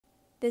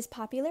This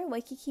popular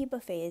Waikiki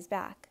buffet is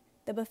back.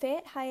 The buffet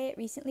at Hyatt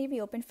recently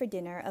reopened for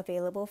dinner,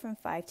 available from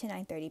 5 to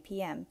 9:30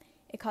 p.m.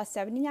 It costs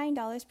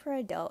 $79 per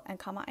adult, and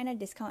Kama'aina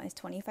discount is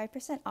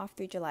 25% off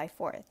through July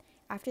 4th.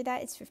 After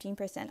that, it's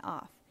 15%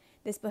 off.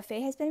 This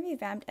buffet has been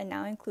revamped and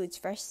now includes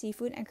fresh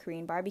seafood and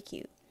Korean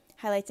barbecue.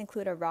 Highlights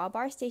include a raw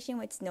bar station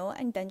with snow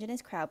and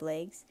Dungeness crab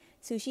legs,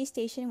 sushi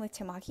station with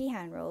tamaki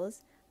hand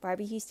rolls,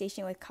 barbecue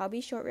station with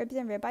kalbi short ribs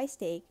and ribeye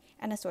steak,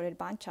 and assorted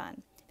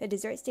banchan. The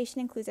dessert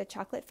station includes a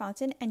chocolate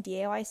fountain and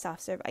DIY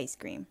soft serve ice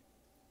cream.